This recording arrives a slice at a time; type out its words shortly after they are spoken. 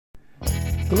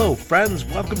Hello, friends.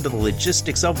 Welcome to the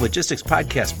Logistics of Logistics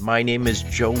podcast. My name is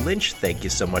Joe Lynch. Thank you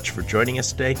so much for joining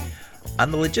us today.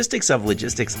 On the Logistics of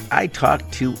Logistics, I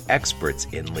talk to experts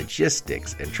in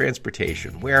logistics and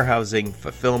transportation, warehousing,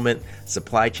 fulfillment,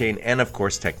 supply chain, and of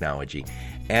course, technology.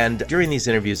 And during these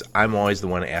interviews, I'm always the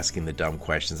one asking the dumb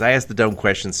questions. I ask the dumb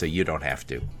questions so you don't have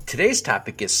to. Today's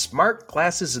topic is smart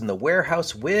glasses in the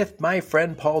warehouse with my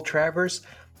friend Paul Travers.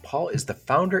 Paul is the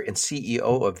founder and CEO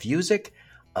of Vuzix,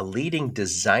 a leading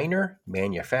designer,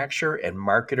 manufacturer, and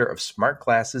marketer of smart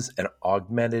glasses and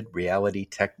augmented reality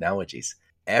technologies.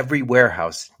 Every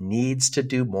warehouse needs to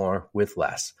do more with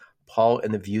less. Paul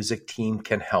and the Vuzix team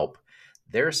can help.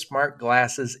 Their smart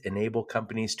glasses enable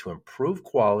companies to improve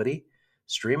quality,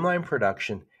 streamline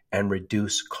production, and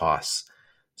reduce costs.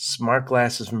 Smart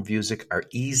glasses from Vuzix are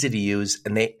easy to use,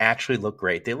 and they actually look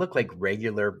great. They look like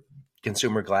regular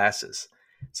consumer glasses,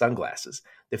 sunglasses.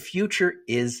 The future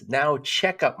is now.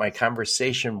 Check out my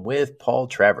conversation with Paul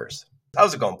Travers.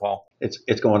 How's it going, Paul?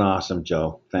 It's going awesome,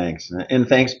 Joe. Thanks. And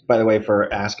thanks, by the way,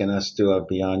 for asking us to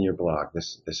be on your blog.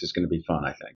 This is going to be fun,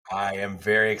 I think. I am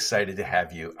very excited to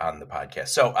have you on the podcast.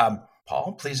 So,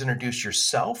 Paul, please introduce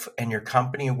yourself and your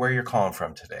company and where you're calling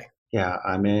from today. Yeah,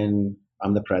 I'm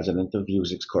the president of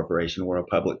Vuzix Corporation. We're a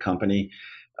public company.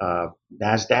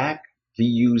 NASDAQ,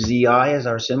 VUZI is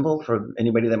our symbol for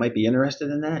anybody that might be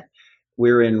interested in that.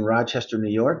 We're in Rochester,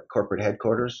 New York, corporate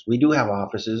headquarters. We do have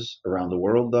offices around the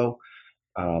world, though.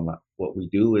 What we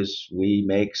do is we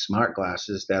make smart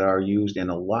glasses that are used in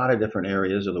a lot of different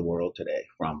areas of the world today,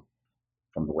 from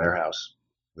the warehouse,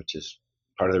 which is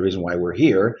part of the reason why we're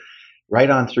here, right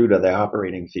on through to the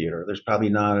operating theater. There's probably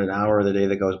not an hour of the day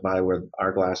that goes by where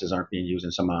our glasses aren't being used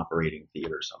in some operating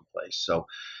theater someplace. So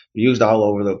used all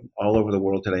over the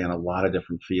world today in a lot of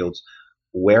different fields.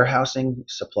 Warehousing,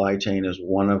 supply chain is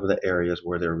one of the areas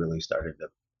where they're really starting to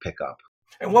pick up.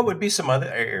 And what would be some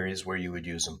other areas where you would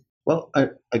use them? Well,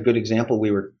 a good example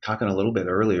we were talking a little bit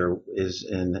earlier is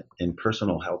in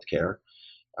personal healthcare.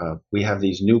 We have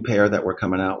these new pair that we're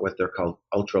coming out with. They're called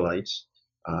ultralights.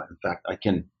 In fact, I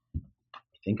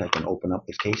think I can open up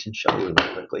the case and show you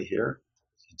really quickly here,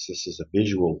 since this is a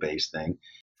visual-based thing.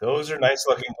 Those are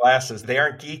nice-looking glasses. They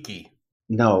aren't geeky.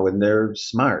 No, and they're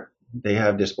smart. They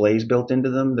have displays built into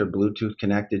them. They're Bluetooth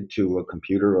connected to a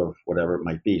computer of whatever it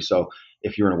might be. So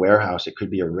if you're in a warehouse, it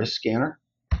could be a wrist scanner.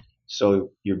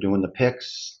 So you're doing the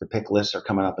picks. The pick lists are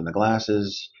coming up in the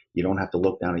glasses. You don't have to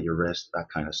look down at your wrist, that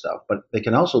kind of stuff. But they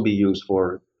can also be used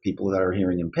for people that are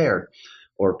hearing impaired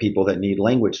or people that need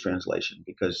language translation,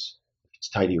 because if it's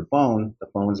tied to your phone, the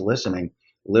phone's listening.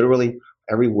 Literally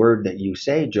every word that you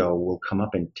say, Joe, will come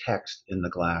up in text in the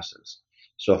glasses.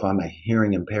 So if I'm a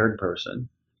hearing impaired person,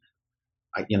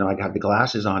 I have the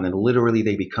glasses on and literally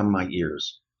they become my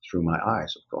ears through my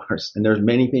eyes, of course. And there's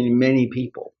many, many, many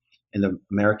people. And the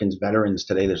Americans, veterans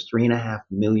today, there's 3.5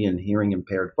 million hearing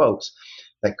impaired folks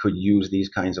that could use these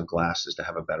kinds of glasses to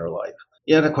have a better life.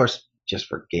 Yeah, and of course, just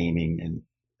for gaming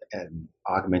and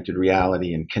augmented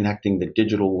reality and connecting the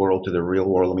digital world to the real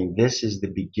world. I mean, this is the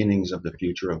beginnings of the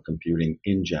future of computing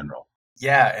in general.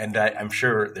 Yeah, and I'm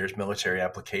sure there's military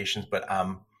applications, but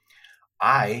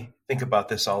I think about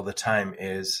this all the time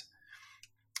is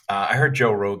I heard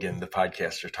Joe Rogan, the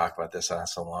podcaster, talk about this not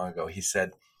so long ago. He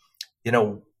said,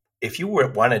 if you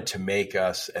wanted to make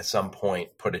us at some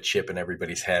point put a chip in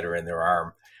everybody's head or in their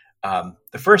arm,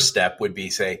 the first step would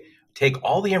be, say, take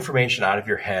all the information out of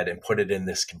your head and put it in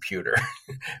this computer,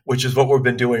 which is what we've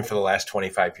been doing for the last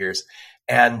 25 years.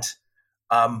 And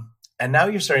now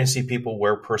you're starting to see people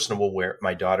wear personal wear.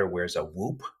 My daughter wears a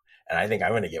Whoop, and I think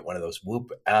I'm going to get one of those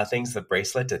Whoop things, the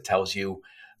bracelet that tells you,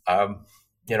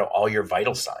 all your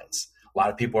vital signs. A lot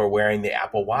of people are wearing the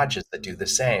Apple Watches that do the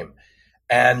same.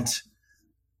 And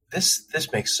this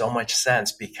makes so much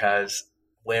sense, because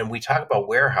when we talk about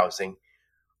warehousing,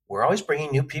 we're always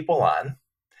bringing new people on.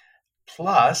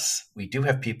 Plus, we do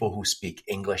have people who speak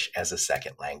English as a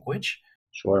second language.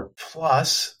 Sure.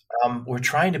 Plus, we're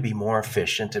trying to be more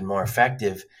efficient and more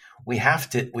effective. We have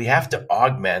to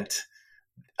augment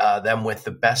them with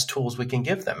the best tools we can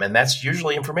give them, and that's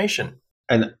usually information.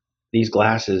 And these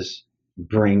glasses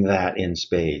bring that in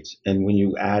spades. And when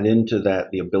you add into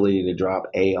that the ability to drop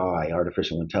AI,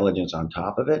 artificial intelligence, on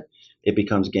top of it, it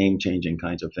becomes game-changing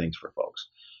kinds of things for folks.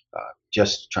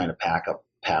 Just trying to pack a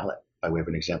pallet, by way of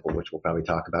an example, which we'll probably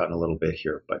talk about in a little bit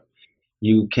here. But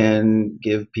you can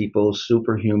give people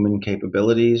superhuman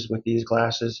capabilities with these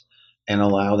glasses and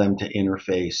allow them to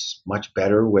interface much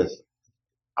better with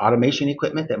automation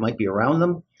equipment that might be around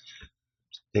them.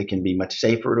 They can be much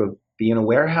safer to be in a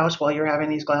warehouse while you're having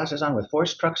these glasses on with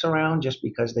force trucks around just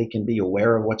because they can be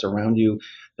aware of what's around you.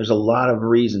 There's a lot of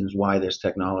reasons why this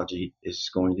technology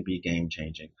is going to be game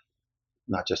changing,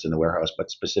 not just in the warehouse, but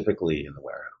specifically in the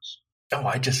warehouse. Oh,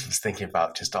 I just was thinking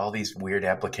about just all these weird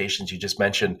applications you just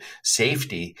mentioned.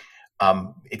 Safety.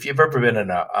 If you've ever been in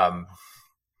a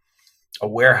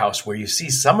warehouse where you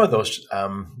see some of those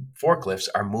forklifts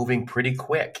are moving pretty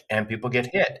quick and people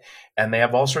get hit, and they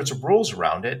have all sorts of rules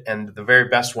around it. And the very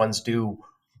best ones do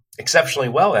exceptionally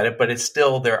well at it, but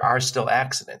there are still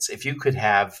accidents. If you could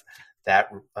have that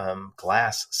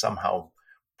glass somehow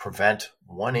prevent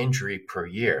one injury per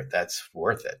year, that's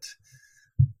worth it.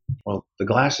 Well, the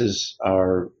glasses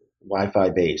are Wi-Fi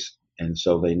based, and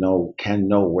so they can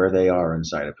know where they are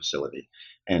inside a facility,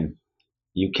 and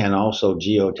you can also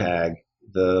geotag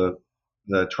the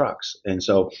trucks, and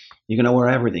so you can know where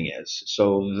everything is.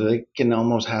 So they can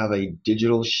almost have a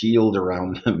digital shield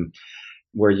around them,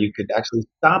 where you could actually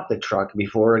stop the truck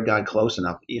before it got close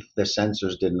enough if the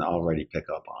sensors didn't already pick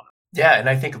up on it. Yeah, and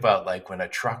I think about like when a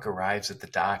truck arrives at the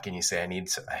dock and you say, I need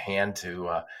a hand to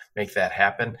make that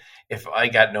happen. If I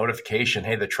got notification,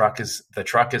 hey, the truck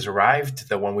has arrived,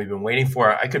 the one we've been waiting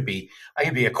for, I could be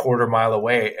a quarter mile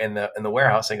away in the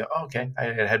warehouse and go, oh, okay, I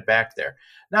gotta head back there.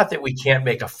 Not that we can't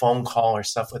make a phone call or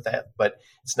stuff with that, but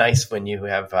it's nice when you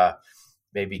have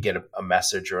maybe get a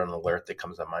message or an alert that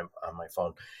comes on my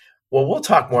phone. Well, we'll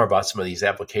talk more about some of these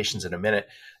applications in a minute.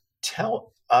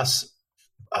 Tell us,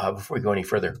 before we go any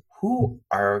further, who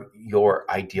are your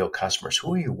ideal customers?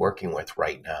 Who are you working with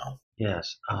right now?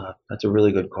 Yes, that's a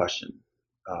really good question.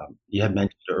 You had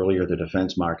mentioned earlier the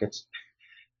defense markets.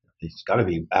 There's got to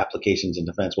be applications in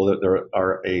defense. Well, there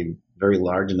are a very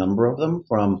large number of them,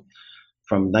 from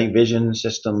night vision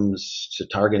systems to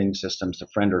targeting systems to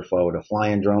friend or foe to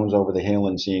flying drones over the hill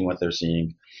and seeing what they're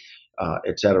seeing,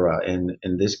 et cetera.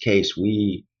 In this case,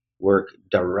 we work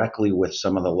directly with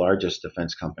some of the largest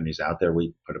defense companies out there.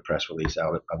 We put a press release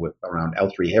out around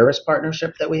L3Harris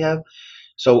partnership that we have.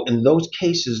 So in those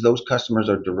cases, those customers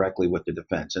are directly with the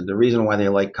defense. And the reason why they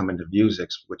like coming to Vuzix,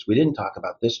 which we didn't talk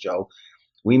about this, Joe,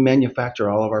 we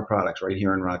manufacture all of our products right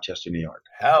here in Rochester, New York.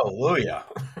 Hallelujah.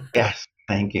 Yes,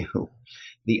 thank you.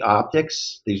 The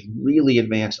optics, these really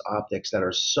advanced optics that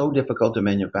are so difficult to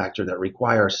manufacture that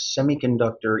require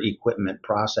semiconductor equipment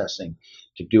processing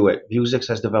to do it. Vuzix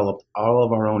has developed all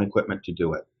of our own equipment to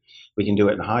do it. We can do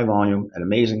it in high volume at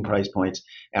amazing price points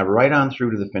and right on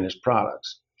through to the finished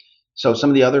products. So some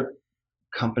of the other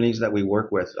companies that we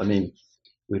work with, I mean,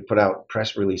 we put out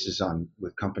press releases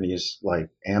with companies like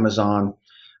Amazon.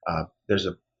 There's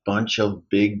a bunch of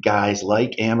big guys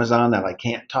like Amazon that I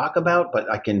can't talk about, but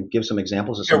I can give some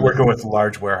examples of some. You're working with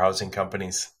large warehousing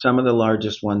companies. Some of the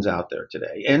largest ones out there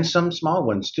today, and some small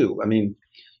ones too. I mean,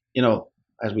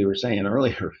 as we were saying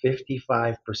earlier,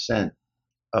 55%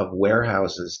 of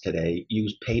warehouses today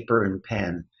use paper and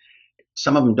pen.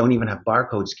 Some of them don't even have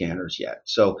barcode scanners yet.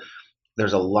 So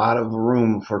there's a lot of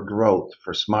room for growth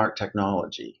for smart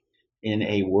technology in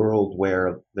a world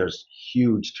where there's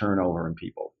huge turnover in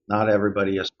people. Not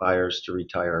everybody aspires to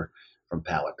retire from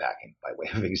pallet packing, by way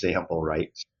of example,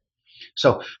 right?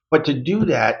 So, but to do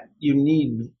that, you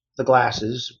need the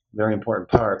glasses, very important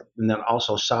part, and then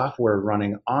also software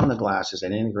running on the glasses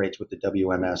and integrates with the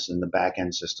WMS and the back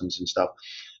end systems and stuff.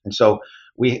 And so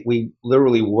we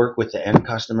literally work with the end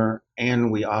customer,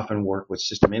 and we often work with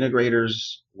system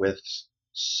integrators, with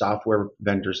software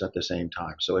vendors at the same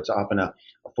time. So it's often a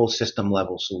full system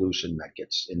level solution that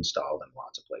gets installed in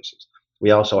lots of places.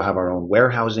 We also have our own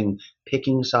warehousing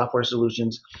picking software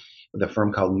solutions with a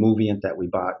firm called Movient that we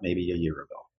bought maybe a year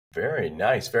ago. Very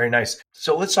nice. Very nice.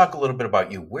 So let's talk a little bit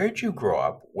about you. Where'd you grow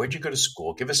up? Where'd you go to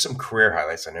school? Give us some career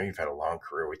highlights. I know you've had a long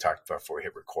career. We talked about before we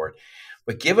hit record,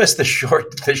 but give us the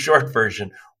short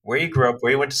version, where you grew up,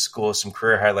 where you went to school, some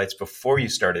career highlights before you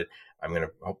started. I'm going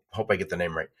to hope I get the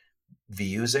name right.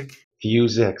 Vuzix?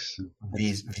 Vuzix.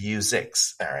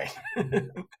 Vuzix. All right.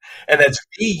 And that's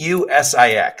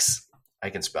VUSIX. I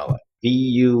can spell it.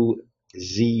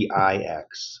 VUZIX.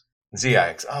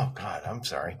 ZIX. Oh, God, I'm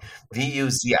sorry.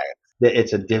 VUZIX.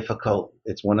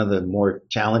 It's one of the more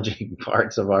challenging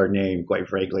parts of our name, quite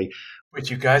frankly. But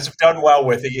you guys have done well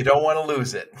with it. You don't want to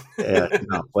lose it.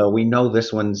 No. Well, we know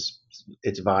this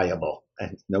it's viable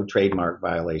and no trademark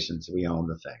violations. We own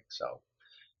the thing.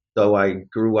 So I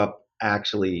grew up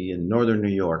actually in northern New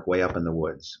York, way up in the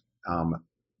woods.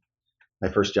 My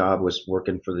first job was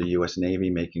working for the U.S. Navy,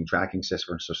 making tracking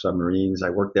systems for submarines. I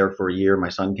worked there for a year. My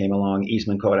son came along.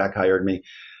 Eastman Kodak hired me.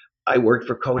 I worked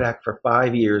for Kodak for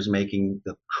 5 years, making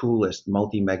the coolest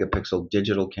multi-megapixel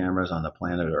digital cameras on the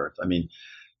planet Earth. I mean,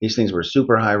 these things were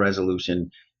super high resolution.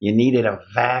 You needed a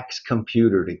VAX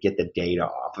computer to get the data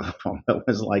off of them. It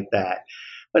was like that.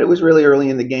 But it was really early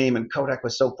in the game, and Kodak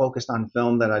was so focused on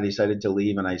film that I decided to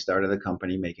leave, and I started a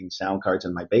company making sound cards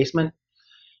in my basement,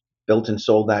 built and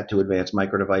sold that to Advanced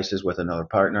Micro Devices with another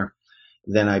partner.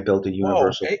 Then I built a Whoa,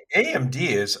 universal. AMD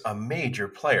is a major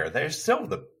player. They're still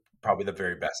probably the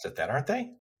very best at that, aren't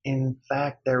they? In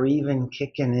fact, they're even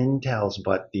kicking Intel's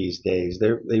butt these days.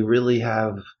 They really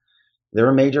have. They're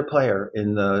a major player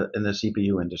in the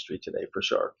CPU industry today for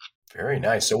sure. Very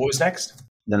nice. So what was next?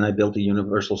 Then I built a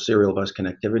universal serial bus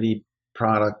connectivity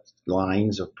product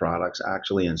lines of products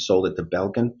actually and sold it to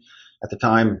Belkin. At the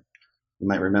time, you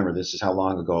might remember this is how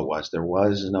long ago it was. There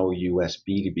was no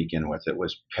USB to begin with. It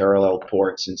was parallel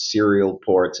ports and serial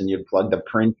ports, and you'd plug the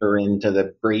printer into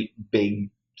the great big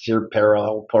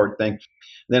parallel port thing.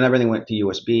 Then everything went to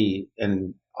USB,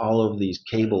 and all of these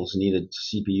cables needed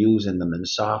CPUs in them and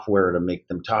software to make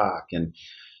them talk. And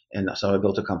so I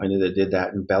built a company that did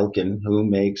that. And Belkin, who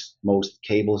makes most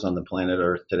cables on the planet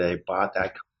Earth today, bought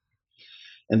that.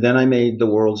 And then I made the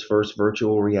world's first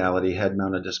virtual reality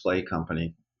head-mounted display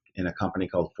company in a company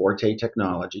called Forte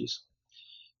Technologies.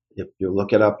 If you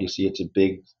look it up, you see it's a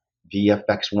big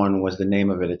VFX1 was the name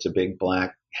of it. It's a big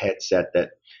black headset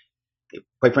that,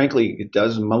 quite frankly, it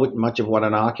does much of what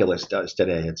an Oculus does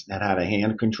today. It had a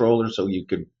hand controller, so you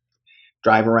could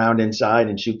drive around inside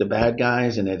and shoot the bad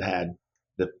guys, and it had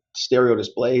the stereo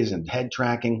displays and head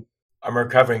tracking. I'm a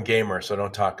recovering gamer, so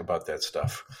don't talk about that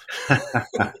stuff.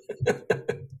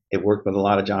 It worked with a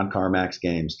lot of John Carmack's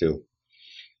games too.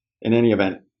 In any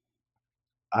event,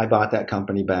 I bought that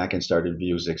company back and started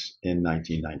Vuzix in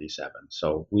 1997.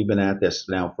 So we've been at this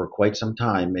now for quite some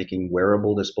time, making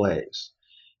wearable displays.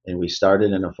 And we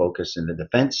started in a focus in the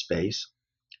defense space,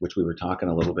 which we were talking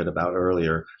a little bit about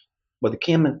earlier. But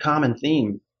the common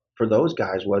theme for those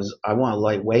guys was, I want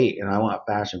lightweight and I want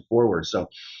fashion forward. So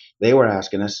they were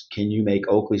asking us, can you make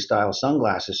Oakley style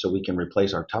sunglasses so we can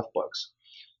replace our Toughbooks?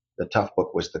 The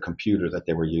Toughbook was the computer that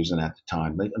they were using at the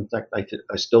time. In fact,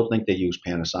 I still think they use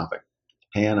Panasonic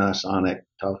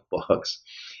Toughbooks.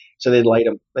 So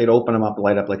they'd open them up,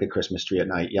 light up like a Christmas tree at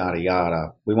night, yada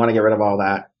yada. We want to get rid of all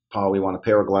that, Paul. We want a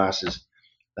pair of glasses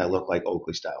that look like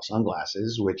Oakley style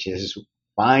sunglasses, which is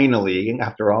finally,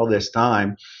 after all this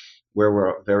time, where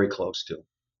we're very close to.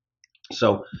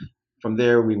 So from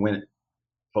there, we went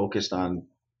focused on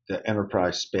the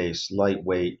enterprise space,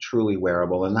 lightweight, truly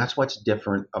wearable, and that's what's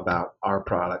different about our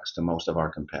products to most of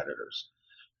our competitors.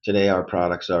 Today, our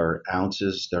products are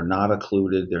ounces. They're not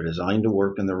occluded. They're designed to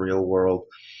work in the real world.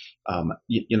 As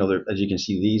you can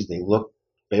see, they look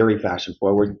very fashion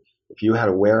forward. If you had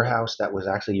a warehouse that was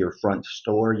actually your front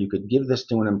store, you could give this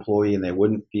to an employee and they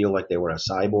wouldn't feel like they were a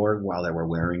cyborg while they were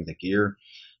wearing the gear.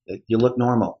 You look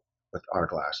normal with our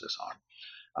glasses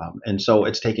on. And so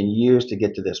it's taken years to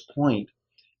get to this point.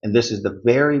 And this is the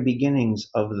very beginnings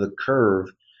of the curve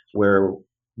where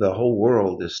the whole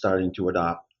world is starting to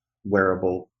adopt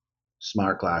wearable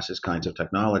smart glasses kinds of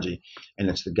technology. And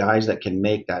it's the guys that can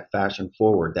make that fashion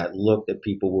forward, that look that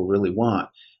people will really want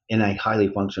in a highly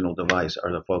functional device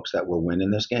are the folks that will win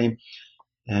in this game.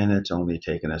 And it's only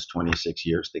taken us 26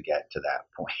 years to get to that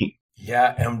point.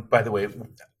 Yeah. And by the way,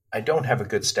 I don't have a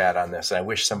good stat on this. I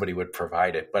wish somebody would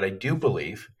provide it, but I do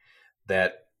believe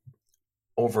that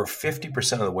over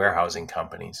 50% of the warehousing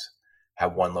companies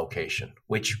have one location,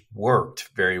 which worked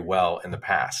very well in the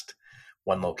past,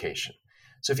 one location.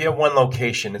 So if you have one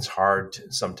location, it's hard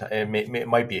to sometimes, it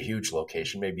might be a huge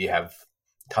location. Maybe you have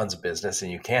tons of business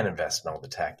and you can invest in all the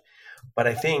tech. But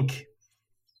I think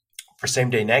for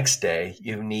same day, next day,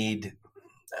 you need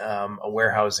a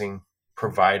warehousing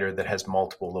provider that has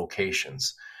multiple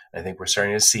locations. I think we're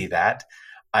starting to see that.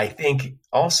 I think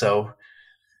also,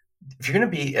 if you're going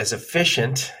to be as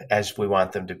efficient as we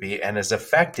want them to be and as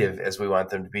effective as we want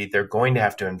them to be, they're going to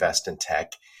have to invest in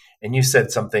tech. And you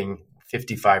said something,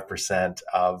 55%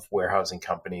 of warehousing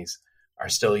companies are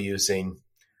still using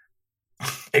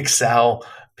Excel,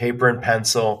 paper and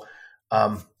pencil,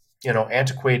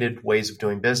 antiquated ways of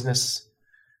doing business.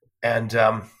 And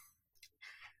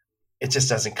it just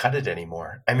doesn't cut it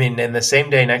anymore. I mean, in the same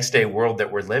day, next day world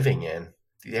that we're living in,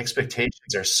 the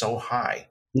expectations are so high.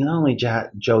 Not only,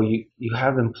 Joe, you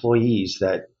have employees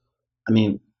that,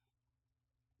 not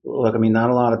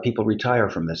a lot of people retire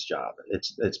from this job.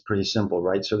 It's pretty simple,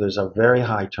 right? So there's a very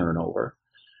high turnover.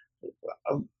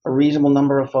 A reasonable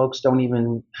number of folks don't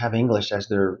even have English as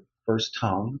their first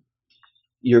tongue.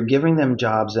 You're giving them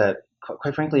jobs that,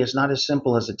 quite frankly, it's not as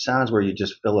simple as it sounds where you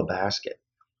just fill a basket.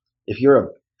 If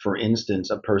you're, for instance,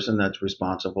 a person that's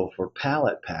responsible for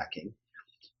pallet packing,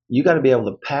 you got to be able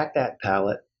to pack that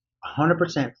pallet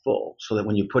 100% full, so that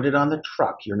when you put it on the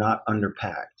truck, you're not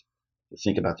underpacked. You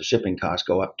think about the shipping costs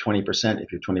go up 20%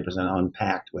 if you're 20%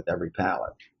 unpacked with every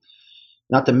pallet.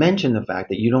 Not to mention the fact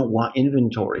that you don't want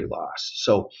inventory loss.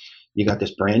 So you got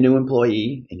this brand new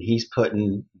employee and he's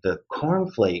putting the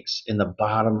cornflakes in the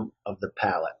bottom of the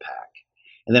pallet pack.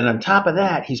 And then on top of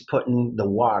that, he's putting the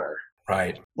water.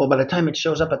 Right. Well, by the time it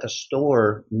shows up at the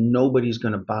store, nobody's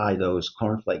going to buy those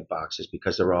cornflake boxes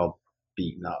because they're all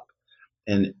beaten up.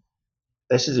 And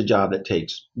this is a job that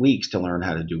takes weeks to learn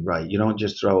how to do right. You don't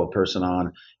just throw a person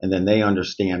on and then they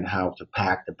understand how to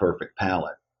pack the perfect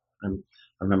pallet.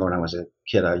 I remember when I was a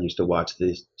kid, I used to watch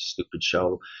this stupid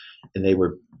show, and they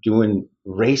were doing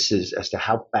races as to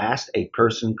how fast a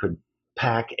person could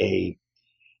pack a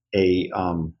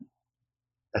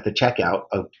at the checkout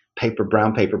a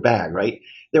brown paper bag. Right?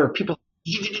 There were people.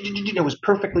 It was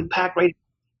perfectly packed. Right?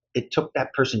 It took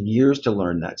that person years to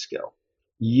learn that skill,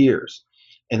 years,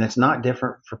 and it's not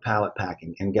different for pallet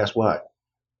packing. And guess what?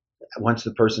 Once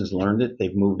the person's learned it,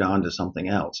 they've moved on to something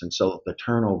else, and so the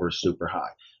turnover is super high.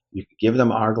 You could give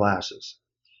them our glasses,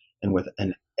 and with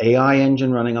an AI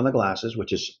engine running on the glasses,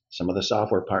 which is some of the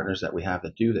software partners that we have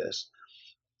that do this,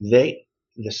 the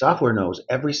software knows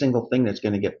every single thing that's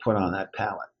going to get put on that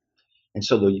pallet. And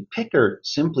so the picker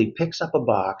simply picks up a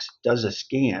box, does a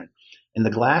scan, and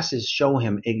the glasses show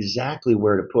him exactly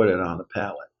where to put it on the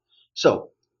pallet.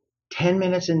 So 10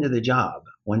 minutes into the job,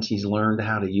 once he's learned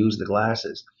how to use the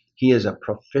glasses, he is a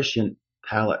proficient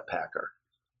pallet packer.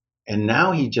 And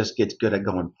now he just gets good at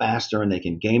going faster, and they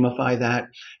can gamify that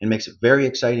and makes it very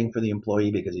exciting for the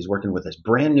employee because he's working with this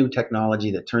brand new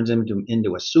technology that turns him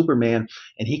into a Superman,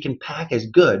 and he can pack as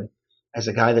good as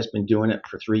a guy that's been doing it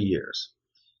for 3 years.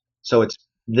 So it's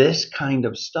this kind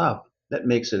of stuff that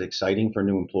makes it exciting for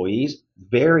new employees,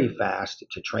 very fast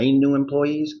to train new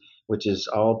employees, which is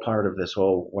all part of this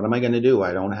whole, what am I going to do?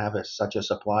 I don't have such a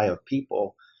supply of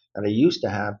people that I used to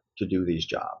have to do these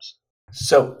jobs.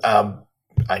 So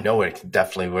I know it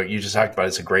definitely, what you just talked about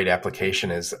is a great application,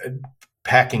 is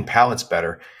packing pallets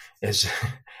better. Is,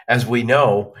 as we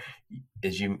know,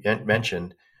 as you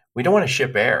mentioned, we don't want to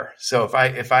ship air. So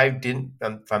if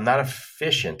I'm not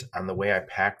efficient on the way I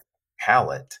pack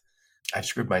pallet, I've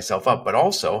screwed myself up. But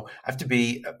also I have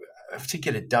to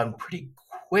get it done pretty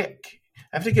quick.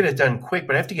 I have to get it done quick,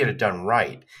 but I have to get it done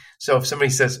right. So if somebody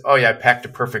says, "Oh yeah, I packed a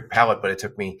perfect pallet, but it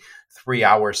took me 3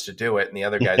 hours to do it," and the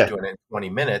other guy's doing it in 20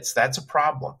 minutes, that's a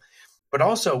problem. But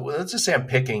also, let's just say I'm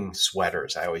picking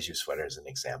sweaters. I always use sweaters as an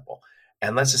example.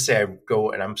 And let's just say I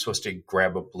go and I'm supposed to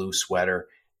grab a blue sweater.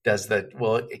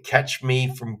 Will it catch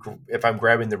me if I'm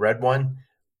grabbing the red one?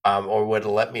 Or would it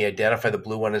let me identify the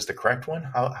blue one as the correct one?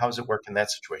 How does it work in that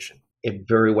situation? It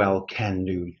very well can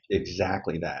do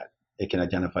exactly that. It can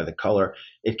identify the color.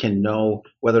 It can know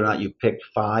whether or not you picked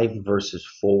 5 versus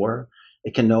 4.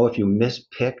 It can know if you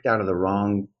mispicked out of the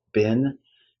wrong bin.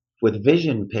 With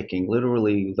vision picking,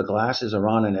 literally the glasses are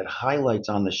on and it highlights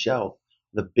on the shelf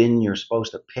the bin you're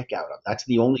supposed to pick out of. That's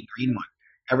the only green one.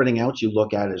 Everything else you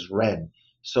look at is red.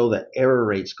 So the error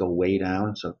rates go way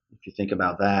down. So if you think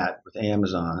about that with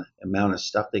Amazon, the amount of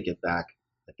stuff they get back,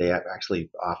 that they actually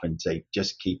often say,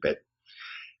 just keep it.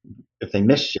 If they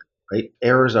miss shit, right?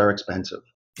 Errors are expensive.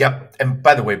 Yep. And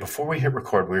by the way, before we hit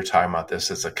record, we were talking about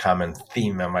this as a common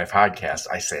theme on my podcast.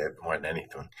 I say it more than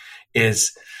anything,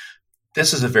 is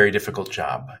this is a very difficult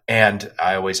job. And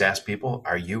I always ask people,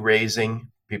 are you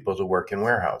raising people to work in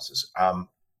warehouses?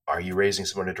 Are you raising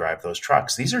someone to drive those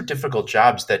trucks? These are difficult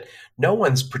jobs that no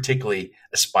one's particularly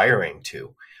aspiring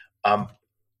to.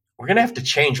 We're going to have to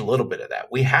change a little bit of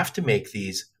that. We have to make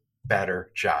these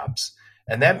better jobs.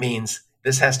 And that means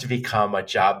this has to become a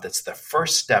job that's the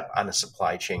first step on a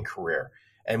supply chain career.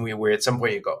 And where at some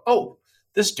point you go, oh,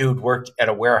 this dude worked at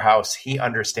a warehouse. He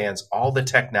understands all the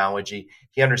technology.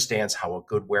 He understands how a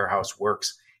good warehouse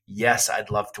works. Yes,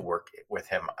 I'd love to work with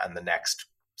him on the next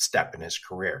step in his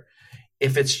career.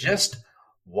 If it's just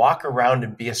walk around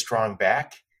and be a strong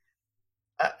back,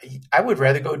 I would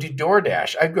rather go do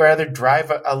DoorDash. I'd rather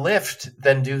drive a Lyft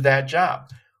than do that job.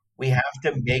 We have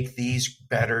to make these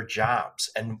better jobs,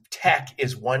 and tech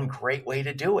is one great way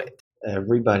to do it.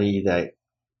 Everybody I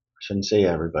shouldn't say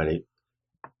everybody,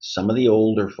 some of the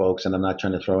older folks, and I'm not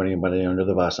trying to throw anybody under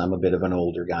the bus. I'm a bit of an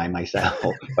older guy myself,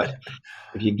 but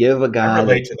if you give a guy, I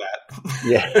relate to that.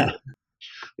 Yeah.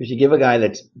 If you give a guy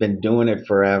that's been doing it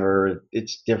forever,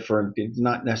 it's different. It's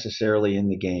not necessarily in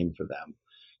the game for them.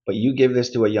 But you give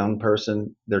this to a young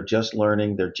person, they're just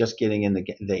learning, they're just getting in the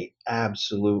game. They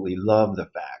absolutely love the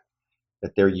fact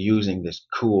that they're using this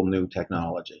cool new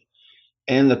technology.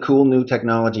 And the cool new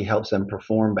technology helps them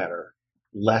perform better,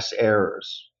 less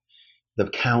errors. The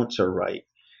counts are right.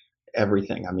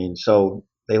 everything. I mean, so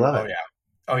they love Oh it. yeah.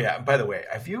 Oh yeah. By the way,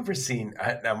 have you ever seen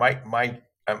now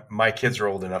my kids are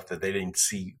old enough that they didn't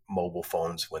see mobile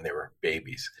phones when they were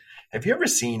babies. Have you ever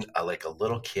seen like a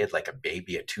little kid, like a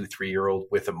baby, a 2, 3 year old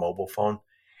with a mobile phone?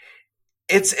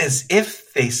 It's as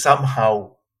if they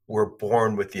somehow were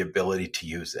born with the ability to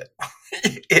use it.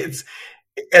 it's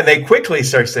and they quickly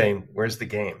start saying, "Where's the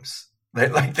games?"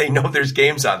 Like they know there's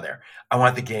games on there. I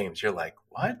want the games. You're like,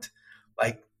 what?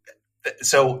 Like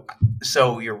so.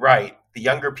 So you're right. The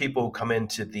younger people who come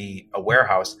into the a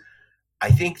warehouse,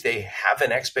 I think they have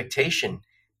an expectation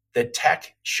that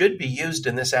tech should be used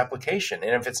in this application,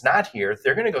 and if it's not here,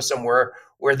 they're going to go somewhere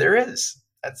where there is.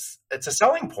 That's a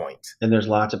selling point. And there's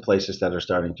lots of places that are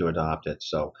starting to adopt it.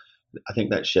 So I think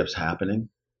that shift's happening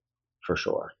for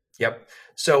sure. Yep.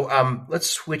 So let's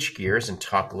switch gears and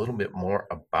talk a little bit more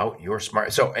about your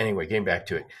smart. So anyway, getting back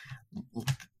to it,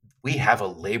 we have a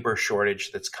labor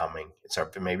shortage that's coming. It's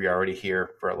maybe already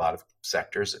here for a lot of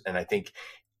sectors, and I think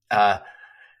uh,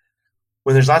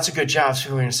 when there's lots of good jobs,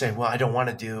 people are going to say, "Well, I don't want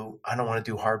to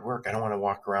do hard work. I don't want to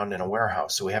walk around in a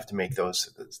warehouse." So we have to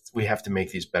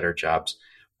make these better jobs.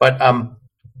 But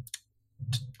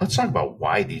let's talk about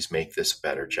why these make this a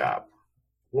better job.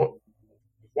 What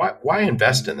why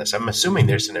invest in this? I'm assuming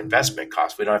there's an investment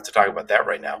cost. We don't have to talk about that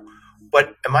right now.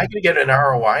 But am I going to get an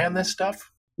ROI on this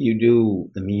stuff? You do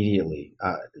immediately.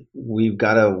 We've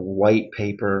got a white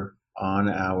paper on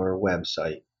our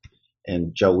website.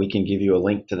 And Joe, we can give you a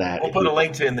link to that. We'll put a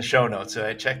link to it in the show notes.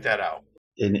 So check that out.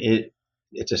 And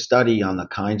it's a study on the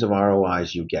kinds of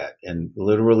ROIs you get. And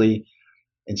literally,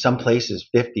 in some places,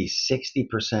 50,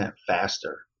 60%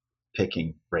 faster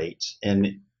picking rates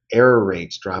and error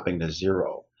rates dropping to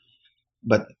zero.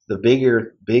 But the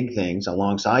big things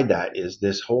alongside that is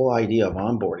this whole idea of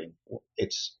onboarding.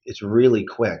 It's really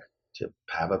quick to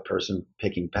have a person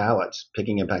picking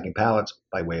and packing pallets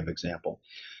by way of example.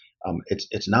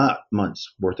 It's not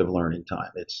months worth of learning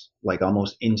time. It's like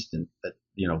almost instant that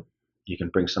you can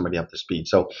bring somebody up to speed.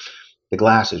 So the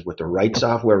glasses with the right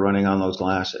software running on those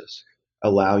glasses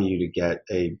allow you to get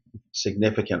a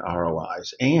significant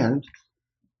ROIs and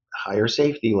higher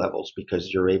safety levels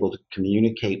because you're able to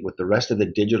communicate with the rest of the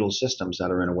digital systems that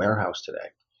are in a warehouse today.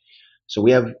 So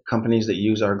we have companies that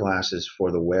use our glasses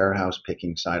for the warehouse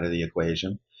picking side of the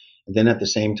equation. And then at the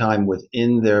same time,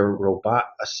 within their robot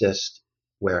assist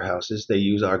warehouses, they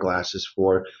use our glasses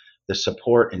for the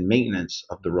support and maintenance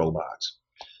of the robots.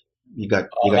 You got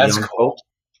That's young cool. folks.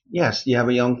 Yes, you have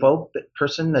a young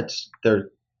person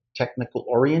they're technical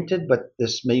oriented, but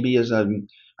this maybe is a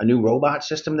new robot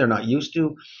system they're not used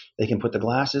to. They can put the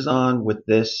glasses on with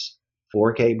this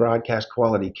 4K broadcast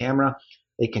quality camera.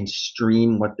 They can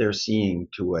stream what they're seeing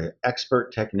to an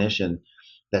expert technician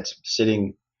that's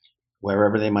sitting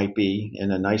wherever they might be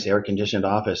in a nice air conditioned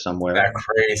office somewhere. That's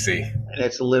crazy. And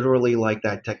it's literally like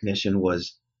that technician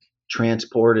was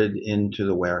transported into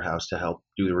the warehouse to help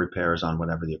do the repairs on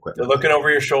whatever the equipment. They're looking over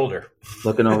your shoulder.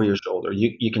 Looking over your shoulder.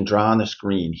 You can draw on the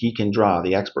screen. He can draw.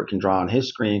 The expert can draw on his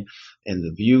screen, and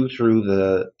the view through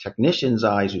the technician's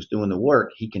eyes who's doing the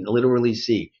work, he can literally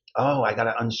see, oh, I got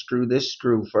to unscrew this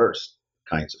screw first,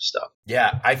 kinds of stuff.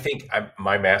 Yeah, I think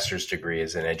my master's degree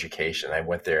is in education. I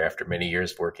went there after many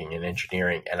years working in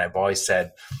engineering, and I've always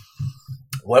said,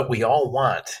 what we all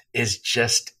want is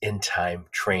just in time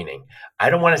training.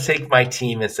 I don't want to take my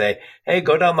team and say, hey,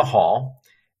 go down the hall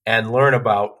and learn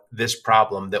about this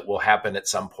problem that will happen at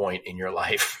some point in your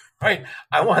life, right?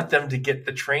 I want them to get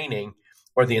the training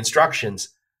or the instructions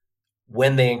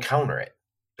when they encounter it.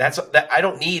 I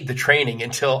don't need the training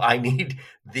until I need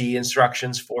the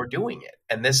instructions for doing it.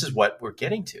 And this is what we're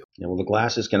getting to. Yeah, well, the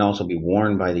glasses can also be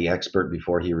worn by the expert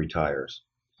before he retires.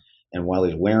 And while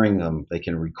he's wearing them, they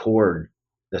can record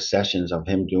the sessions of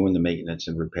him doing the maintenance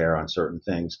and repair on certain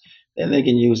things. Then they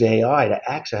can use AI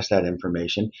to access that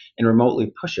information and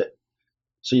remotely push it.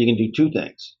 So you can do two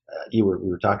things. We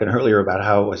were talking earlier about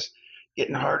how it was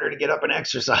getting harder to get up and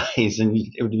exercise, and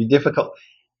it would be difficult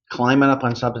climbing up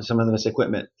on some of this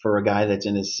equipment for a guy that's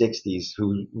in his 60s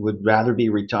who would rather be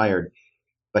retired,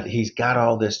 but he's got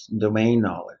all this domain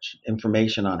knowledge,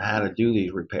 information on how to do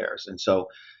these repairs. And so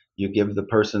you give the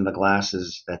person the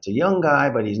glasses that's a young guy,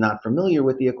 but he's not familiar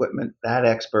with the equipment. That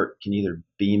expert can either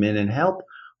beam in and help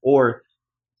or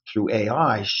through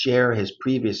AI share his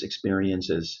previous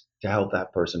experiences to help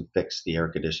that person fix the air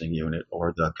conditioning unit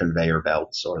or the conveyor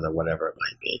belts or the whatever it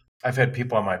might be. I've had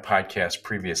people on my podcast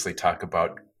previously talk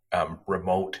about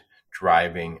remote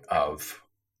driving of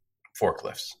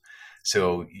forklifts.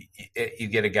 So you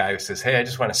get a guy who says, hey, I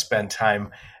just want to spend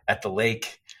time at the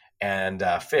lake and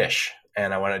fish,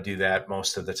 and I want to do that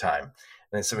most of the time. And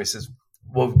then somebody says,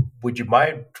 well, would you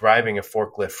mind driving a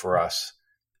forklift for us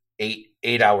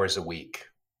 8 hours a week?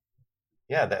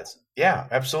 Yeah,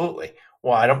 absolutely.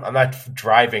 Well, I'm not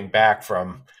driving back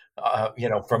from,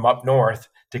 from up north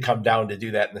to come down to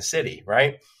do that in the city,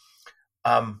 right?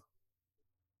 Um,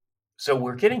 so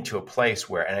we're getting to a place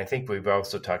where, and I think we've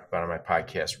also talked about on my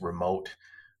podcast, remote,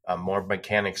 more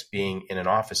mechanics being in an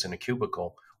office in a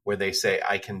cubicle where they say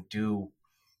I can do,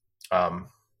 um,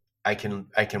 I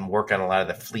can work on a lot of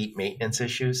the fleet maintenance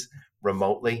issues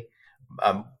remotely,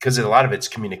 because a lot of it's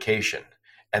communication,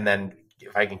 and then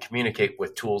if I can communicate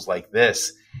with tools like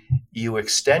this, you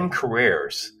extend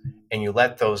careers and you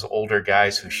let those older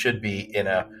guys who should be in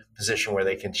a position where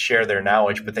they can share their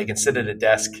knowledge, but they can sit at a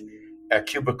desk, a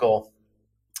cubicle,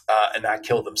 and not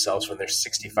kill themselves when they're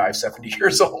 65, 70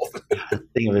 years old. The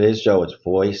thing of it is, Joe, it's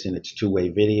voice and it's two-way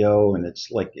video, and it's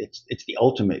the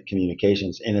ultimate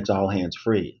communications, and it's all hands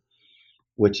free,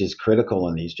 which is critical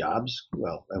in these jobs.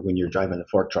 Well, when you're driving the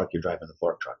fork truck, you're driving the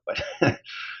fork truck. But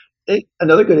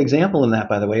another good example in that,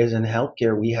 by the way, is in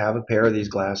healthcare. We have a pair of these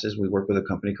glasses. We work with a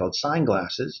company called Sign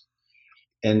Glasses,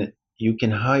 and you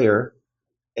can hire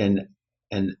an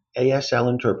ASL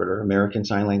interpreter, American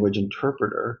Sign Language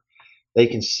interpreter. They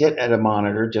can sit at a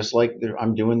monitor just like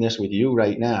I'm doing this with you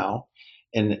right now,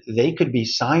 and they could be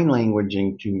sign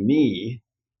languaging to me,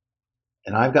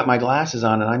 and I've got my glasses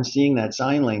on and I'm seeing that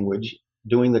sign language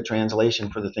doing the translation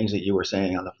for the things that you were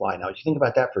saying on the fly. Now, if you think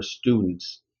about that for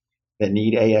students that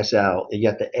need ASL,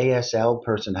 yet the ASL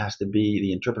person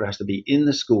the interpreter has to be in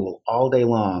the school all day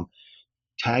long,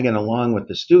 tagging along with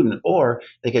the student, or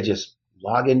they could just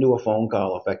log into a phone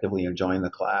call effectively and join the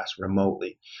class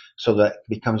remotely. So that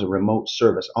becomes a remote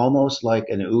service, almost like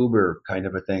an Uber kind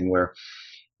of a thing where,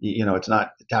 it's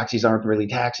not, taxis aren't really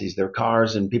taxis, they're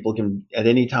cars, and people can at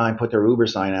any time put their Uber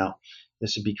sign out.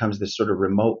 This becomes this sort of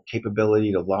remote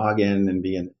capability to log in and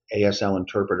be an ASL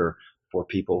interpreter for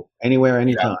people anywhere,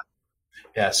 anytime.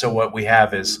 Yeah. So what we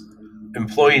have is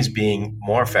employees being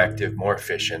more effective, more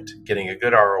efficient, getting a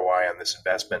good ROI on this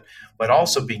investment, but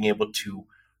also being able to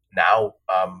now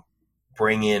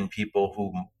bring in people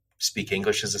who speak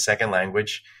English as a second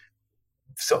language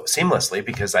so seamlessly,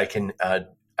 because I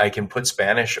can put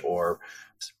Spanish or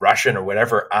Russian or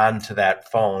whatever onto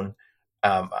that phone,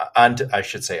 onto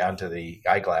the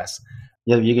eyeglass.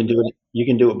 Yeah, you can do it. You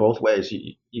can do it both ways.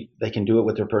 They can do it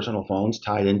with their personal phones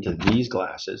tied into these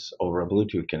glasses over a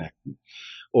Bluetooth connection,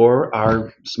 or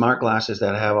our smart glasses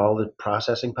that have all the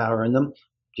processing power in them.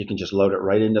 You can just load it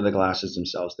right into the glasses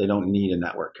themselves. They don't need a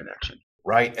network connection.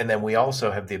 Right. And then we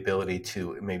also have the ability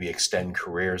to maybe extend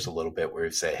careers a little bit, where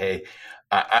we say, hey,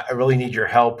 I really need your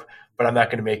help, but I'm not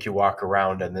going to make you walk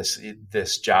around on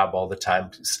this job all the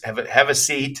time. Have a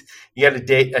seat. You got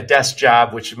a desk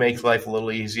job, which makes life a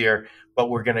little easier, but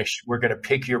we're gonna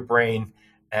pick your brain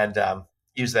and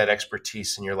use that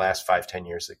expertise in your last 5, 10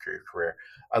 years of your career.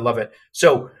 I love it.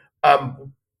 So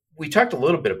we talked a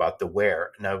little bit about the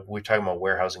where. Now we're talking about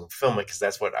warehousing and fulfillment because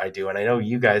that's what I do, and I know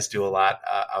you guys do a lot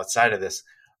outside of this.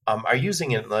 Are you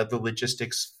using it in the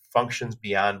logistics functions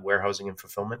beyond warehousing and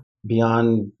fulfillment?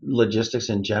 Beyond logistics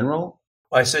in general,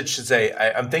 Well, should say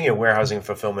I'm thinking of warehousing and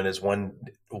fulfillment as one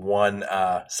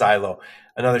silo.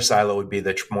 Another silo would be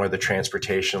more the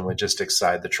transportation, logistics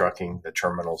side, the trucking, the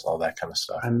terminals, all that kind of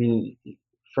stuff. I mean,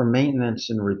 for maintenance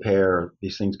and repair,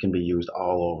 these things can be used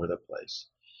all over the place.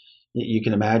 You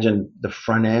can imagine the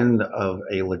front end of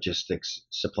a logistics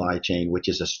supply chain, which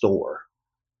is a store,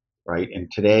 right?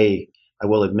 And today, I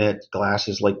will admit,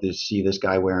 glasses like this, see this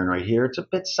guy wearing right here, it's a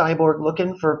bit cyborg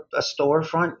looking for a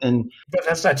storefront. And But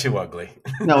that's not too ugly.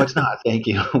 no, it's not. Thank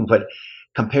you. But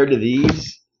compared to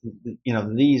these,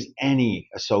 any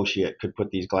associate could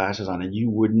put these glasses on, and you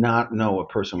would not know a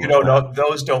person. You don't know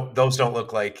those don't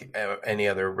look like any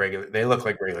other regular. They look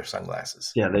like regular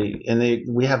sunglasses. Yeah,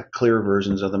 we have clear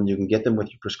versions of them. You can get them with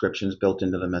your prescriptions built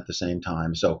into them at the same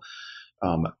time. So,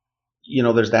 um,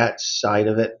 there's that side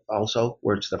of it also,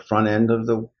 where it's the front end of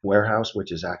the warehouse,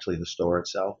 which is actually the store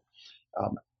itself.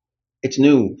 Um, it's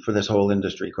new for this whole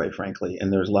industry, quite frankly,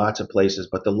 and there's lots of places,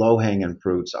 but the low hanging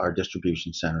fruits are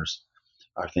distribution centers,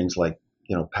 are things like,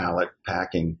 pallet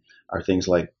packing, are things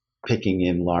like picking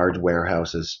in large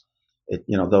warehouses.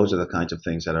 Those are the kinds of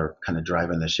things that are kind of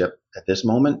driving the ship at this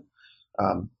moment.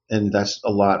 And that's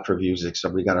a lot for Vuzix. So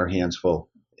we got our hands full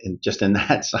in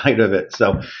that side of it.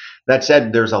 So that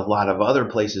said, there's a lot of other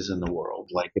places in the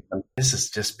world. Like, this is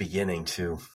just beginning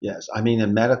too. Yes. I mean,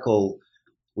 in medical,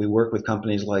 we work with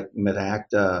companies like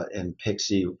Medacta and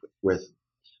Pixie with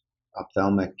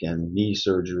ophthalmic and knee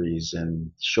surgeries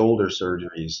and shoulder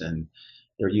surgeries, and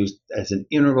they're used as an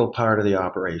integral part of the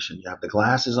operation. You have the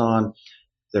glasses on,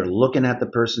 They're looking at the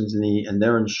person's knee and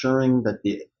they're ensuring that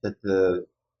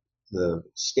the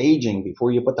staging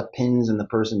before you put the pins in the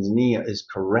person's knee is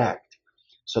correct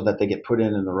so that they get put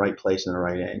in the right place and the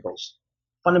right angles.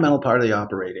 Fundamental part of the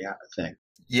operating thing.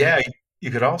 Yeah,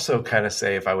 you could also kind of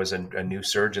say if I was a new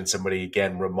surgeon, somebody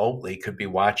again remotely could be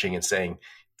watching and saying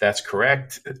that's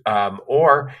correct.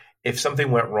 Or if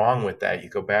something went wrong with that, you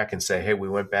go back and say, hey, we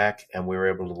went back and we were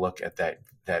able to look at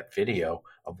that video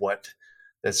of what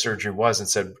that surgery was and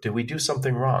said, did we do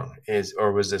something wrong?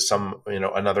 Or was this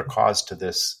another cause to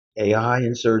this? AI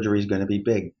in surgery is going to be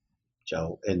big,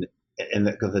 Joe, and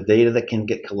the data that can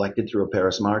get collected through a pair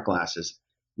of smart glasses.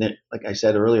 Then, like I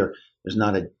said earlier, there's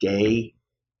not an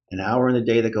hour in the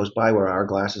day that goes by where our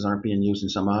glasses aren't being used in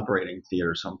some operating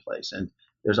theater someplace. And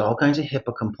there's all kinds of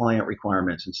HIPAA compliant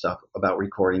requirements and stuff about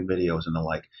recording videos and the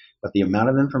like. But the amount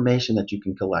of information that you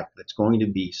can collect that's going to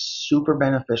be super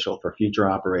beneficial for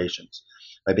future operations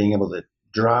by being able to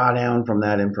draw down from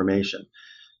that information,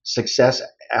 success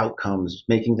outcomes,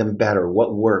 making them better,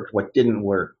 what worked, what didn't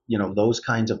work, those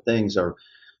kinds of things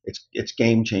it's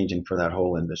game changing for that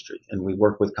whole industry. And we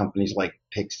work with companies like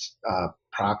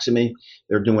Proximy.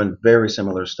 They're doing very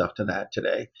similar stuff to that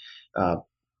today.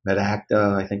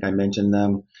 Medacta, I think I mentioned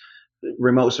them.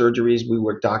 Remote surgeries, we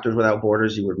work Doctors Without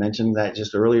Borders. You were mentioning that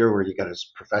just earlier, where you got a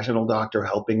professional doctor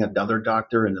helping another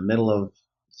doctor in the middle of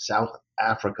South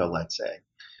Africa, let's say.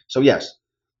 So yes,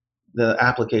 the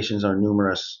applications are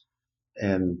numerous,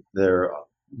 and they're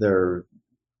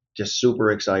just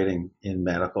super exciting in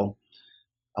medical,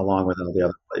 along with all the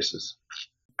other places.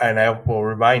 And I will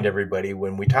remind everybody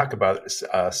when we talk about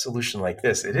a solution like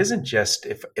this, it isn't just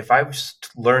if I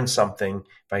learn something,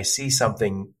 if I see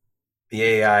something, the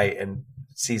AI and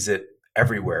sees it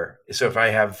everywhere. So if I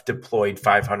have deployed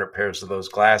 500 pairs of those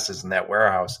glasses in that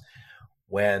warehouse,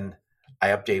 when I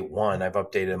update one, I've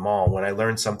updated them all. When I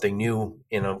learn something new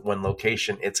in one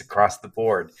location, it's across the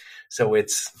board. So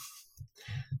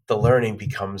the learning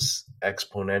becomes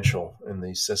exponential in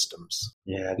these systems.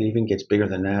 Yeah, it even gets bigger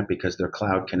than that because they're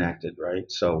cloud connected, right?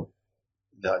 So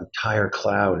the entire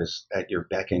cloud is at your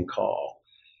beck and call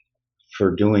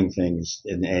for doing things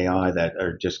in AI that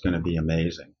are just going to be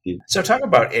amazing. So talk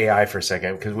about AI for a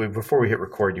second, because before we hit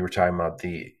record, you were talking about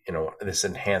this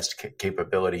enhanced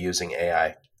capability using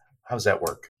AI. How does that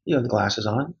work? You have the glasses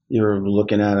on, you're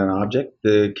looking at an object,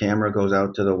 the camera goes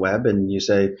out to the web and you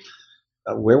say,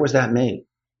 where was that made?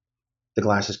 The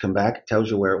glasses come back, it tells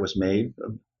you where it was made.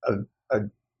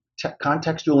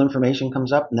 Contextual information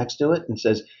comes up next to it and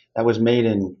says that was made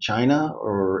in China,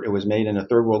 or it was made in a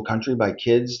third world country by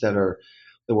kids that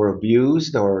were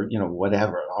abused, or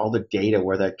whatever. All the data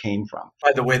where that came from.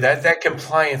 By the way, that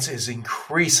compliance is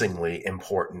increasingly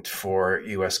important for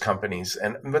U.S. companies,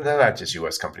 but not just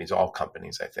U.S. companies, all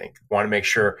companies. I think want to make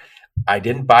sure I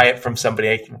didn't buy it from somebody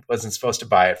I wasn't supposed to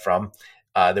buy it from.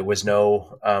 There was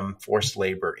no forced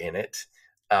labor in it.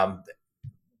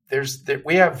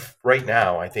 We have right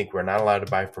now, I think we're not allowed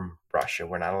to buy from Russia.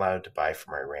 We're not allowed to buy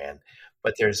from Iran.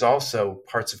 But there's also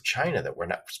parts of China that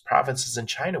provinces in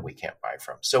China we can't buy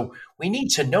from. So we need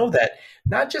to know that,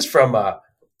 not just from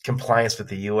compliance with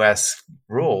the U.S.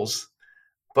 rules,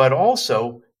 but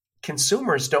also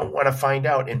consumers don't want to find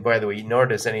out. And by the way, nor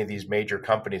does any of these major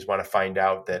companies want to find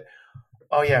out that,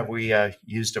 oh yeah, we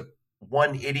used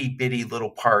one itty bitty little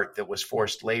part that was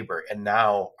forced labor, and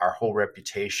now our whole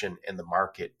reputation in the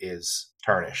market is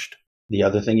tarnished. The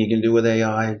other thing you can do with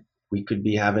AI, we could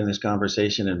be having this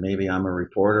conversation and maybe I'm a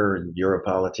reporter and you're a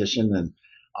politician, and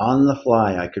on the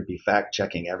fly, I could be fact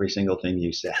checking every single thing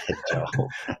you said, Joe.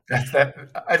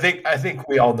 I think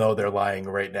we all know they're lying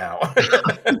right now.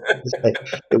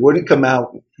 It wouldn't come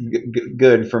out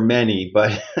good for many,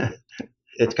 but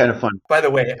it's kind of fun. By the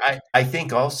way, I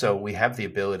think also we have the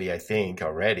ability, I think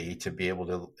already, to be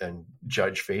able to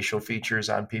judge facial features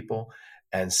on people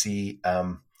and see,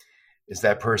 is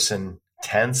that person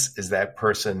tense? Is that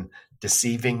person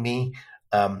deceiving me?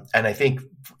 And I think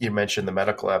you mentioned the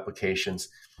medical applications.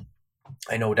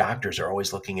 I know doctors are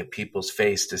always looking at people's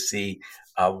face to see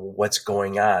what's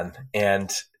going on.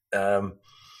 And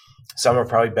some are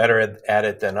probably better at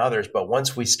it than others. But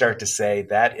once we start to say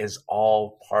that is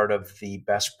all part of the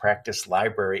best practice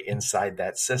library inside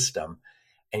that system,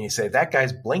 and you say that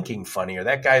guy's blinking funny or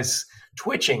that guy's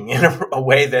twitching in a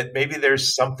way that maybe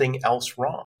there's something else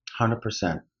wrong.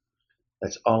 100%.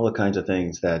 That's all the kinds of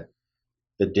things that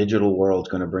the digital world's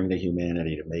going to bring to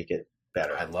humanity to make it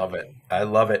better. I love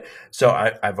it. So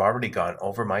I've already gone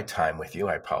over my time with you.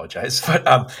 I apologize.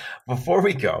 But before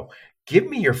we go, give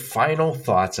me your final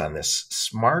thoughts on this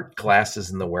smart glasses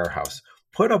in the warehouse.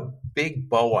 Put a big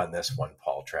bow on this one,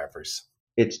 Paul Travers.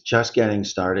 It's just getting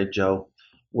started, Joe.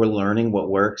 We're learning what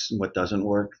works and what doesn't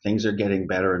work. Things are getting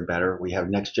better and better. We have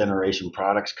next generation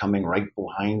products coming right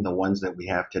behind the ones that we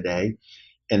have today.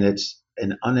 And it's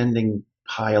an unending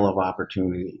pile of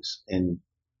opportunities and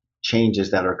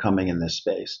changes that are coming in this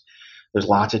space. There's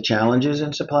lots of challenges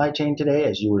in supply chain today.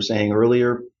 As you were saying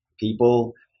earlier,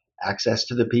 people, access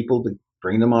to the people to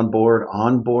bring them on board,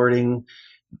 onboarding,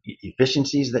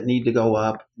 efficiencies that need to go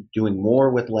up, doing more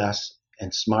with less,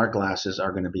 and smart glasses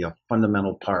are going to be a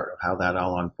fundamental part of how that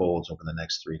all unfolds over the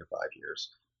next 3 to 5 years.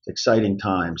 It's exciting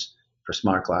times for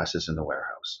smart glasses in the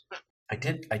warehouse. I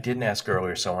didn't ask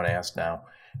earlier, so I want to ask now.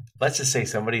 Let's just say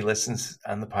somebody listens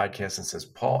on the podcast and says,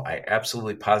 Paul, I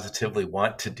absolutely positively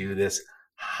want to do this.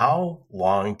 How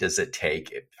long does it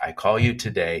take? If I call you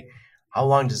today, how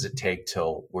long does it take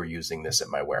till we're using this at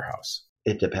my warehouse?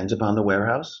 It depends upon the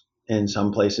warehouse. In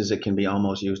some places, it can be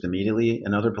almost used immediately.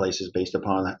 In other places, based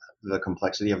upon the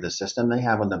complexity of the system they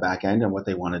have on the back end and what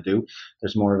they want to do,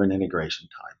 there's more of an integration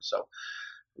time. So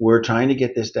we're trying to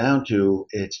get this down to,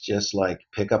 it's just like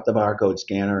pick up the barcode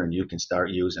scanner and you can start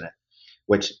using it,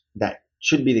 which that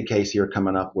should be the case here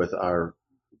coming up with our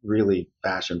really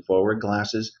fashion forward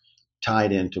glasses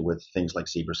tied into with things like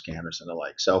zebra scanners and the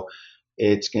like. So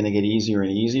it's going to get easier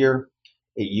and easier.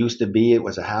 It used to be it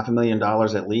was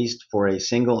 $500,000 at least for a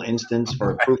single instance for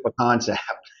a proof of concept.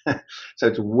 So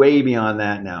it's way beyond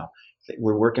that now.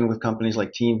 We're working with companies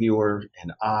like TeamViewer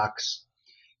and Ox,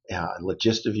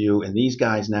 Logistiview, and these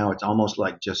guys now. It's almost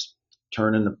like just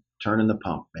turning the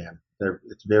pump, man.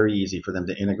 It's very easy for them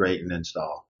to integrate and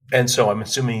install. And so I'm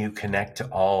assuming you connect to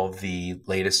all the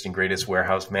latest and greatest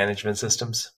warehouse management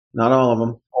systems? Not all of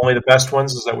them. Only the best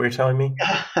ones? Is that what you're telling me?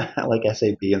 Like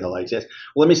SAP and the likes. Yes.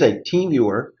 Well, let me say,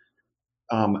 TeamViewer,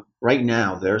 right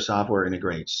now, their software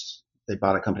integrates. They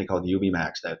bought a company called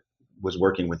UBMax that was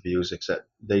working with Vuzix. That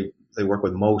they work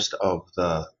with most of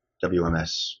the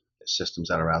WMS systems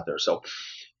that are out there. So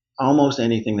almost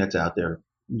anything that's out there,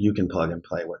 you can plug and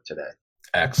play with today.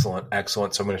 Excellent. So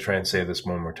I'm going to try and say this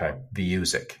one more time.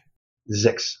 Vuzix.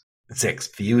 Vuzix.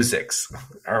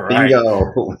 All right.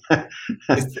 Bingo.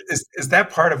 Is that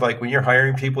part of like when you're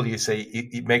hiring people, do you say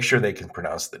you make sure they can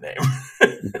pronounce the name?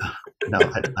 No,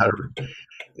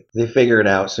 they figure it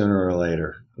out sooner or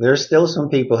later. There's still some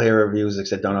people here at Vuzix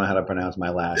that don't know how to pronounce my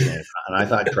last name, and I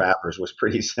thought Travers was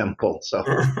pretty simple. So,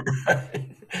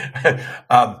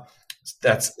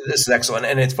 this is excellent,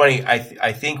 and it's funny.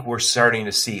 I think we're starting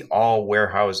to see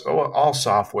all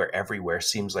software everywhere.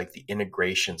 Seems like the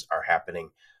integrations are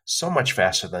happening so much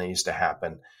faster than they used to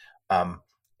happen.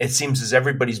 It seems as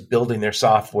everybody's building their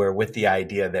software with the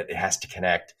idea that it has to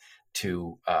connect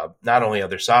to not only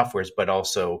other softwares, but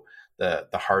also the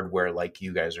hardware like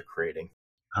you guys are creating.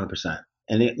 100%.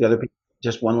 And the other,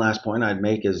 just one last point I'd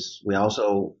make is we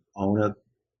also own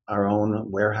our own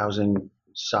warehousing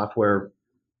software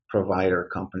provider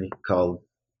company called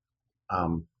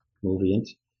Movient.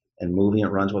 And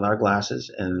Movient runs with our glasses.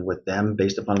 And with them,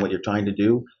 based upon what you're trying to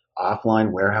do,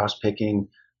 offline warehouse picking,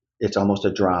 it's almost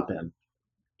a drop-in.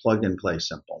 Plugged and play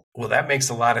simple. Well, that makes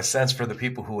a lot of sense for the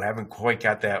people who haven't quite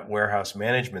got that warehouse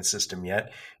management system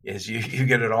yet, is you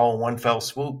get it all in one fell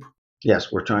swoop.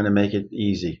 Yes, we're trying to make it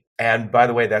easy. And by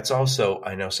the way, that's also,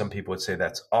 I know some people would say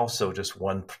that's also just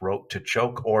one throat to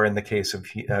choke, or in the case of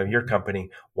your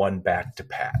company, one back to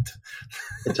pat.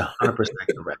 It's 100%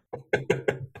 correct.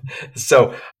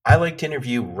 So I like to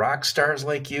interview rock stars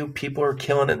like you. People are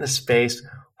killing it in the space.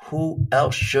 Who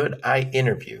else should I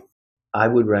interview? I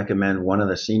would recommend one of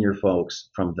the senior folks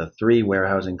from the 3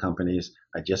 warehousing companies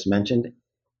I just mentioned,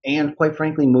 and quite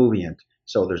frankly, Movient.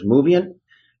 So there's Movient,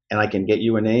 and I can get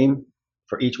you a name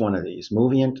for each one of these.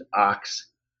 Movient, Ox,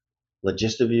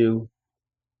 Logistiview,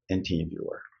 and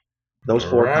TeamViewer. Those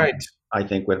 4 companies, I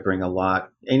think, would bring a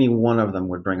lot. Any one of them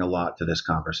would bring a lot to this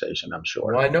conversation, I'm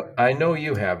sure. Well, I know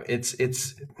you have.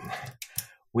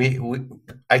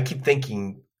 I keep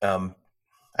thinking,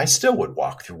 I still would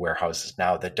walk through warehouses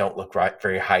now that don't look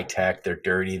very high tech. They're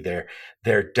dirty.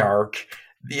 They're dark.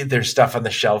 There's stuff on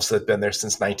the shelves that's been there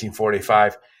since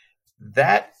 1945.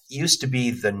 That used to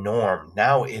be the norm.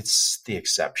 Now it's the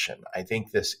exception. I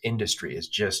think this industry is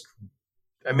just,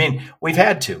 we've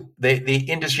had to. The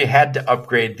industry had to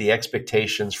upgrade. The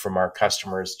expectations from our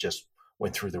customers just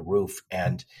went through the roof.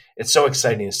 And it's so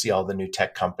exciting to see all the new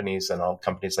tech companies and all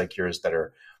companies like yours that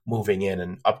are moving in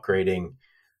and upgrading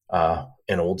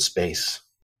an old space.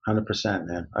 100%,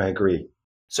 man. I agree.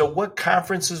 So what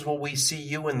conferences will we see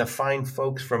you and the fine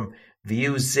folks from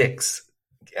Vuzix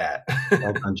at.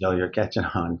 Well done, Joe. You're catching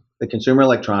on. The Consumer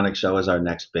Electronics Show is our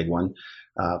next big one.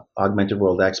 Augmented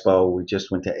World Expo. We just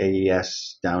went to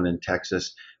AES down in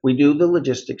Texas. We do the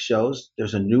logistics shows.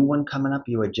 There's a new one coming up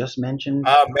you had just mentioned.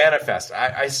 Manifest.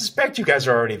 I suspect you guys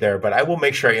are already there, but I will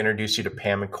make sure I introduce you to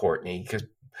Pam and Courtney because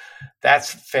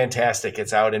that's fantastic.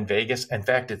 It's out in Vegas. In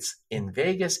fact, it's in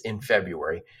Vegas in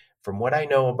February. From what I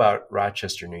know about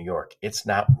Rochester, New York, it's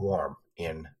not warm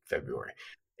in February.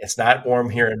 It's not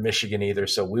warm here in Michigan either,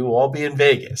 so we will all be in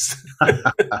Vegas.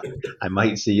 I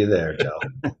might see you there, Joe.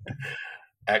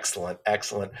 Excellent,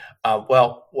 excellent.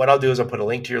 Well, what I'll do is I'll put a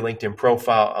link to your LinkedIn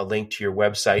profile, a link to your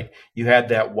website. You had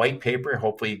that white paper.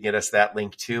 Hopefully you get us that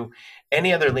link too.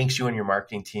 Any other links you and your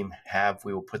marketing team have,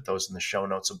 we will put those in the show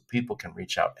notes so people can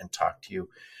reach out and talk to you.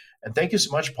 And thank you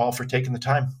so much, Paul, for taking the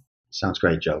time. Sounds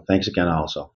great, Joe. Thanks again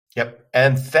also. Yep.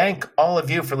 And thank all of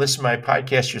you for listening to my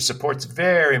podcast. Your support's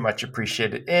very much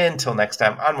appreciated. Until next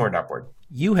time, onward and upward.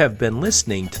 You have been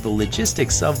listening to the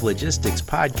Logistics of Logistics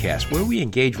podcast, where we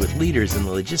engage with leaders in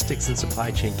the logistics and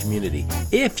supply chain community.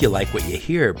 If you like what you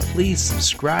hear, please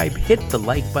subscribe, hit the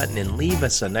like button, and leave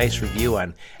us a nice review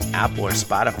on Apple or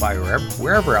Spotify or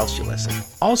wherever else you listen.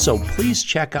 Also, please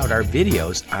check out our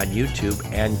videos on YouTube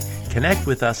and connect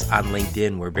with us on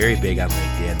LinkedIn. We're very big on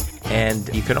LinkedIn.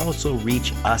 And you can also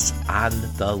reach us on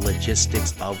the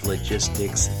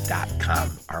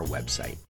logisticsoflogistics.com, our website.